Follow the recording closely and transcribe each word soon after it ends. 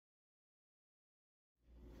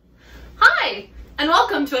Hi, and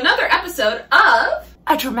welcome to another episode of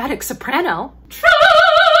A Dramatic Soprano Tries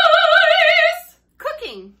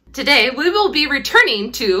Cooking. Today we will be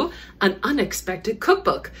returning to An Unexpected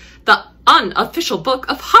Cookbook, the unofficial book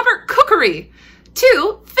of Hobbit Cookery,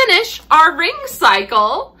 to finish our ring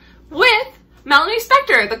cycle with Melanie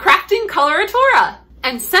Spector, the CraftingColoratura.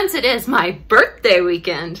 And since it is my birthday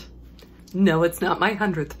weekend, no, it's not my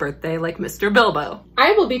 100th birthday like Mr. Bilbo,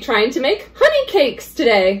 I will be trying to make honey cakes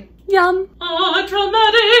today. Yum. A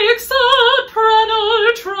dramatic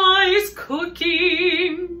soprano tries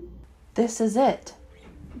cooking. This is it.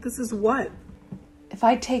 This is what? If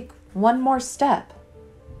I take one more step,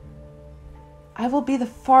 I will be the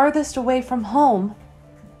farthest away from home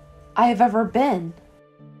I have ever been.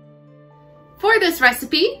 For this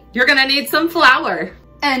recipe, you're gonna need some flour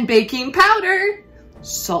and baking powder,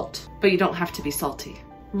 salt, but you don't have to be salty,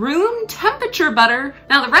 room temperature butter.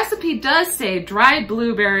 Now the recipe does say dried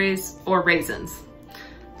blueberries or raisins.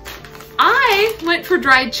 I went for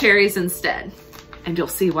dried cherries instead, and you'll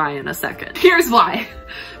see why in a second. Here's why.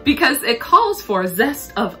 Because it calls for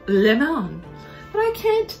zest of lemon, but I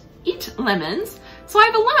can't eat lemons, so I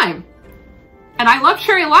have a lime. And I love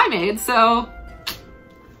cherry limeade, so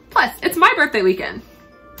plus it's my birthday weekend.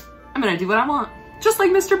 I'm gonna do what I want, just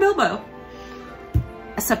like Mr. Bilbo.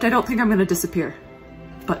 Except I don't think I'm gonna disappear,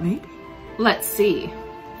 but maybe. Let's see.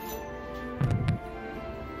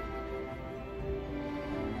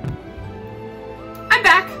 I'm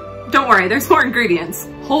back. Don't worry, there's more ingredients.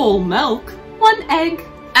 Whole milk, 1 egg,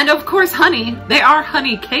 and of course honey. They are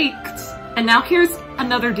honey cakes. And now here's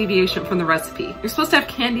another deviation from the recipe. You're supposed to have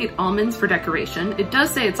candied almonds for decoration. It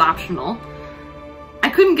does say it's optional. I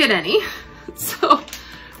couldn't get any, so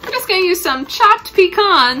we're just gonna use some chopped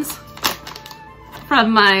pecans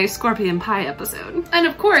from my scorpion pie episode. And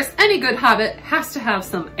of course, any good hobbit has to have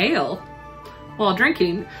some ale while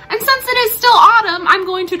drinking. And since it is still autumn, I'm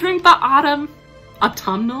going to drink the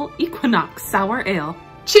autumnal equinox sour ale.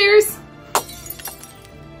 Cheers!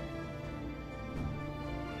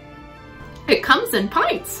 It comes in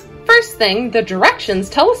pints. First thing the directions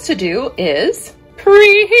tell us to do is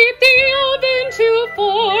preheat the oven to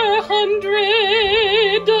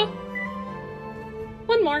 400.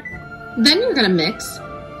 One more. Then you're gonna mix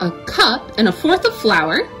 1.25 cups of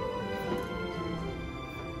flour,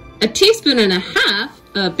 1.5 teaspoons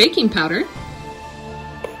of baking powder,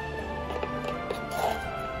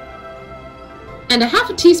 and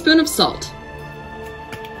 1/2 teaspoon of salt.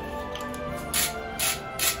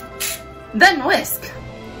 Then whisk.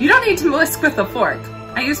 You don't need to whisk with a fork.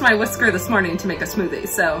 I used my whisker this morning to make a smoothie,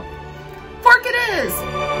 so fork it is!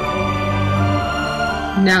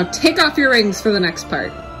 Now take off your rings for the next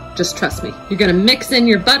part. Just trust me. You're gonna mix in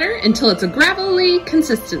your butter until it's a gravelly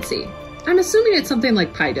consistency. I'm assuming it's something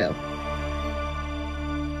like pie dough.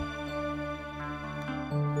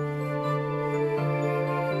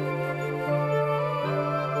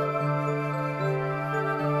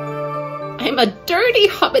 I'm a dirty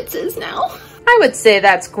hobbitses now. I would say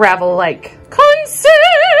that's gravel-like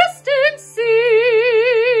consistency.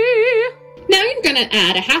 Now you're gonna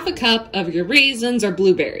add 1/2 cup of your raisins or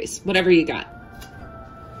blueberries, whatever you got.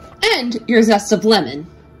 And your zest of lemon,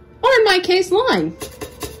 or in my case, lime.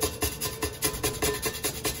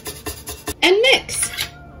 And mix.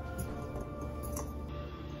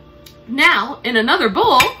 Now, in another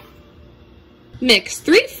bowl, mix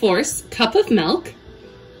 3/4 cup of milk,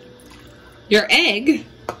 your egg,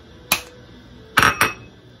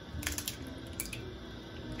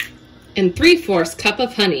 and 3/4 cup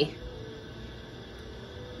of honey.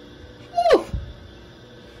 Whew.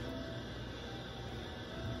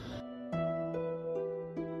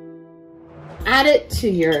 Add it to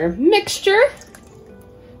your mixture,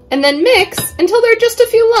 and then mix until there are just a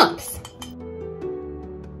few lumps.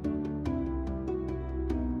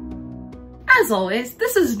 As always,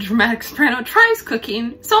 this is Dramatic Soprano Tries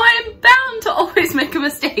Cooking, so I am bound to always make a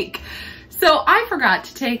mistake. So I forgot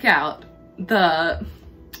to take out the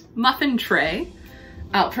muffin tray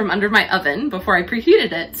out from under my oven before I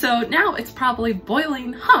preheated it. So now it's probably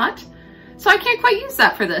boiling hot, so I can't quite use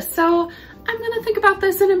that for this. So I'm gonna think about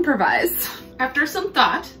this and improvise. After some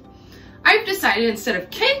thought, I've decided instead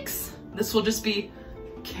of cakes, this will just be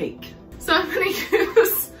cake. So I'm gonna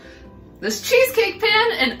use this cheesecake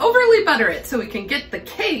pan and overly butter it so we can get the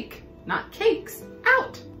cake, not cakes,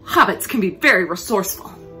 out. Hobbits can be very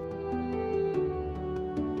resourceful.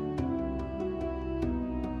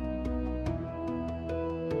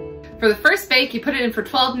 For the first bake, you put it in for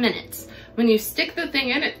 12 minutes. When you stick the thing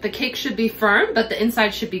in it, the cake should be firm, but the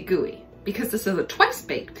inside should be gooey, because this is a twice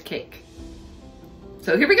baked cake.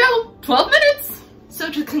 So here we go, 12 minutes. So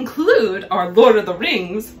to conclude our Lord of the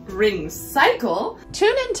Rings ring cycle,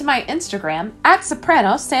 tune into my Instagram at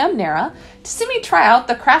Soprano Sam Nera to see me try out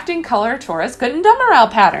the CraftingColoratura's Good and Dumb Morale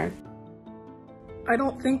pattern. I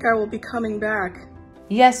don't think I will be coming back.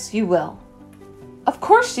 Yes, you will. Of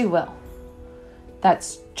course you will.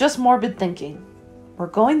 That's just morbid thinking. We're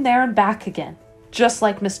going there and back again, just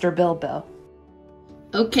like Mr. Bilbo.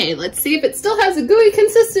 Okay, let's see if it still has a gooey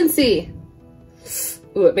consistency.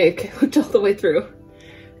 Ooh, it may have cooked all the way through.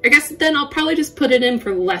 I guess then I'll probably just put it in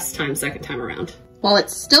for less time second time around. While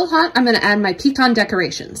it's still hot, I'm gonna add my pecan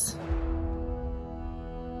decorations.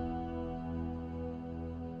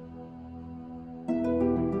 I'm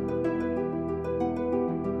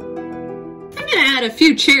gonna add a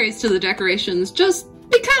few cherries to the decorations just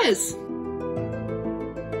because.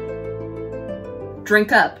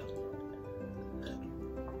 Drink up.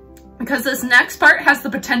 Because this next part has the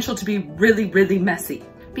potential to be really, really messy.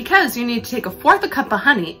 Because you need to take 1/4 cup of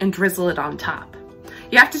honey and drizzle it on top.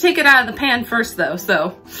 You have to take it out of the pan first though,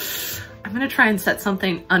 so I'm gonna try and set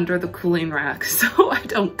something under the cooling rack so I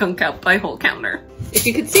don't gunk out my whole counter. If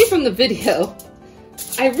you could see from the video,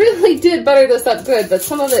 I really did butter this up good, but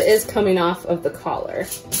some of it is coming off of the collar.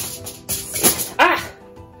 Ah!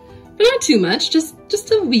 But not too much, just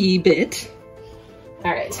a wee bit.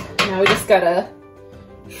 All right, now we just gotta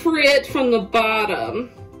free it from the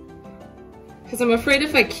bottom. Because I'm afraid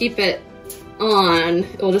if I keep it on,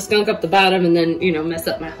 it'll just gunk up the bottom and then, you know, mess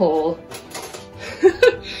up my whole,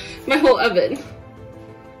 my whole oven.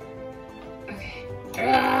 Okay.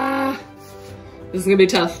 This is gonna be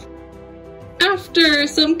tough. After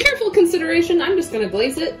some careful consideration, I'm just gonna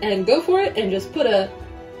glaze it and go for it and just put a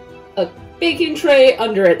baking tray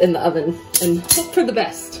under it in the oven and hope for the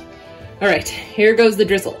best. All right, here goes the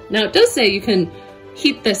drizzle. Now it does say you can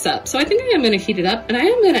heat this up, so I think I am gonna heat it up and I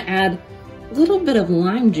am gonna add a little bit of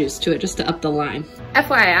lime juice to it just to up the lime.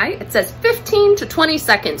 FYI, it says 15 to 20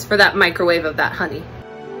 seconds for that microwave of that honey.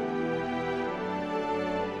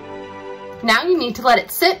 Now you need to let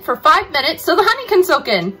it sit for 5 minutes so the honey can soak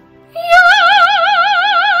in.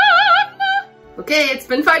 Okay, it's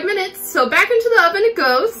been 5 minutes, so back into the oven it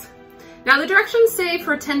goes. Now the directions say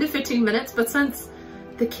for 10 to 15 minutes, but since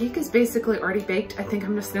the cake is basically already baked, I think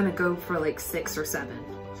I'm just gonna go for like 6 or 7.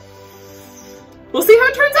 We'll see how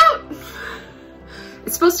it turns out.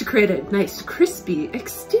 It's supposed to create a nice crispy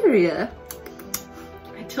exterior.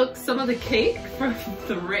 I took some of the cake from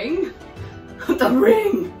the ring. The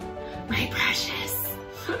ring, my precious.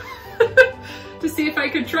 To see if I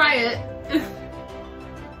could try it.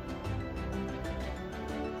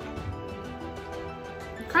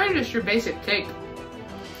 Kind of just your basic cake.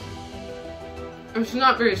 It's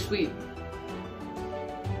not very sweet.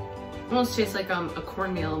 Almost tastes like a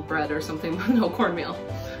cornmeal bread or something with no cornmeal.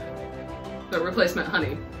 The replacement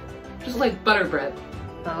honey. Just like butter bread.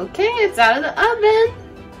 Okay, it's out of the oven.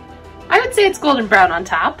 I would say it's golden brown on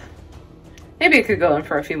top. Maybe it could go in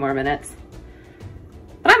for a few more minutes.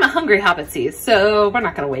 But I'm a hungry Hobbit, so we're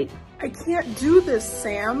not gonna wait. I can't do this,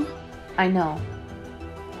 Sam. I know.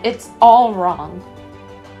 It's all wrong.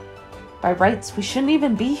 By rights, we shouldn't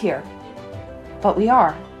even be here. But we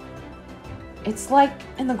are. It's like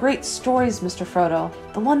in the great stories, Mr. Frodo,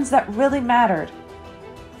 the ones that really mattered.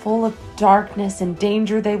 Full of darkness and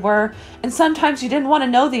danger they were, and sometimes you didn't want to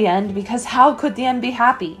know the end because how could the end be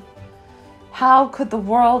happy? How could the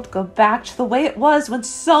world go back to the way it was when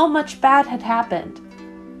so much bad had happened?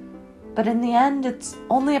 But in the end, it's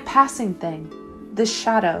only a passing thing, this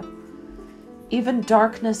shadow. Even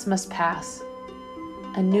darkness must pass.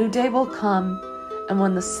 A new day will come, and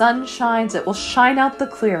when the sun shines, it will shine out the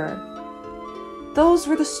clearer. Those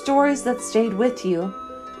were the stories that stayed with you,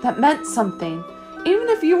 that meant something, even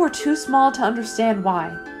if you were too small to understand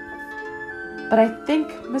why. But I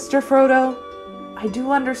think, Mr. Frodo, I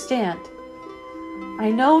do understand.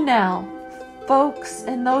 I know now, folks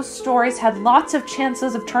in those stories had lots of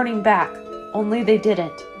chances of turning back, only they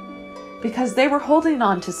didn't. Because they were holding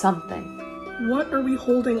on to something. What are we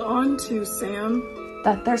holding on to, Sam?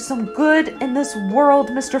 That there's some good in this world,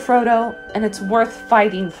 Mr. Frodo, and it's worth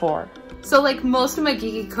fighting for. So like most of my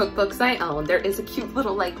geeky cookbooks I own, there is a cute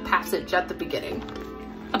little like passage at the beginning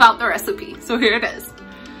about the recipe. So here it is.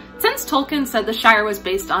 Since Tolkien said the Shire was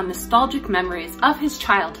based on nostalgic memories of his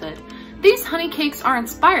childhood, these honey cakes are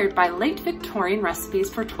inspired by late Victorian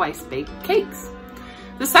recipes for twice-baked cakes.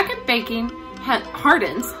 The second baking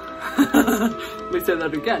hardens, let me say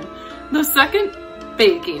that again. The second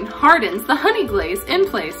baking hardens the honey glaze in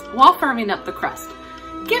place while firming up the crust,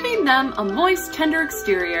 giving them a moist, tender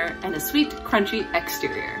exterior and a sweet, crunchy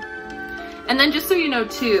exterior. And then just so you know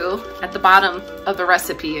too, at the bottom of the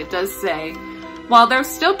recipe, it does say, While they're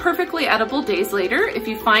still perfectly edible days later, if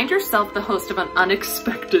you find yourself the host of an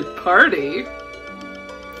unexpected party,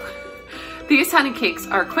 these honey cakes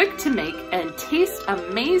are quick to make and taste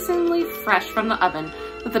amazingly fresh from the oven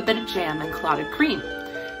with a bit of jam and clotted cream.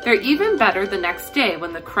 They're even better the next day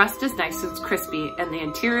when the crust is nice and crispy and the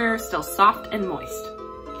interior is still soft and moist.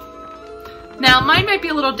 Now, mine might be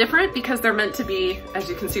a little different because they're meant to be, as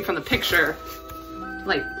you can see from the picture,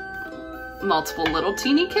 like multiple little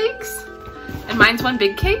teeny cakes. And mine's one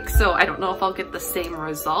big cake, so I don't know if I'll get the same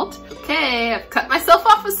result. Okay, I've cut myself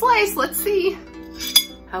off a slice. Let's see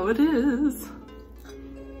how it is.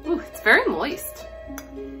 Ooh, it's very moist.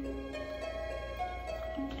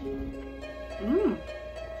 Mmm.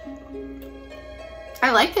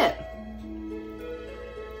 I like it.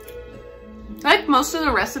 Like most of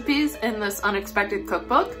the recipes in this Unexpected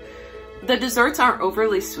Cookbook, the desserts aren't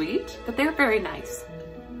overly sweet, but they're very nice.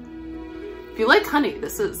 If you like honey,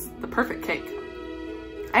 this is the perfect cake.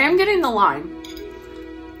 I am getting the lime.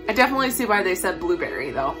 I definitely see why they said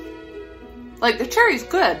blueberry though. Like the cherry's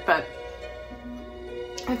good, but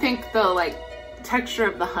I think the like texture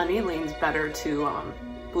of the honey leans better to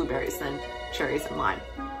blueberries than cherries and lime.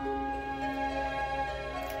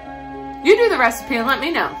 You do the recipe and let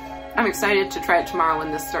me know. I'm excited to try it tomorrow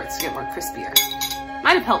when this starts to get more crispier.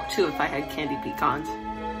 Might have helped too if I had candied pecans.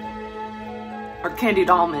 Or candied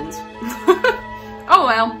almonds. Oh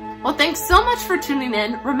well. Well, thanks so much for tuning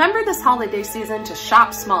in. Remember this holiday season to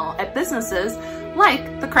shop small at businesses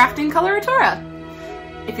like the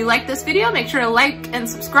CraftingColoratura. If you like this video, make sure to like and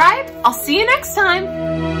subscribe. I'll see you next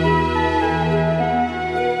time.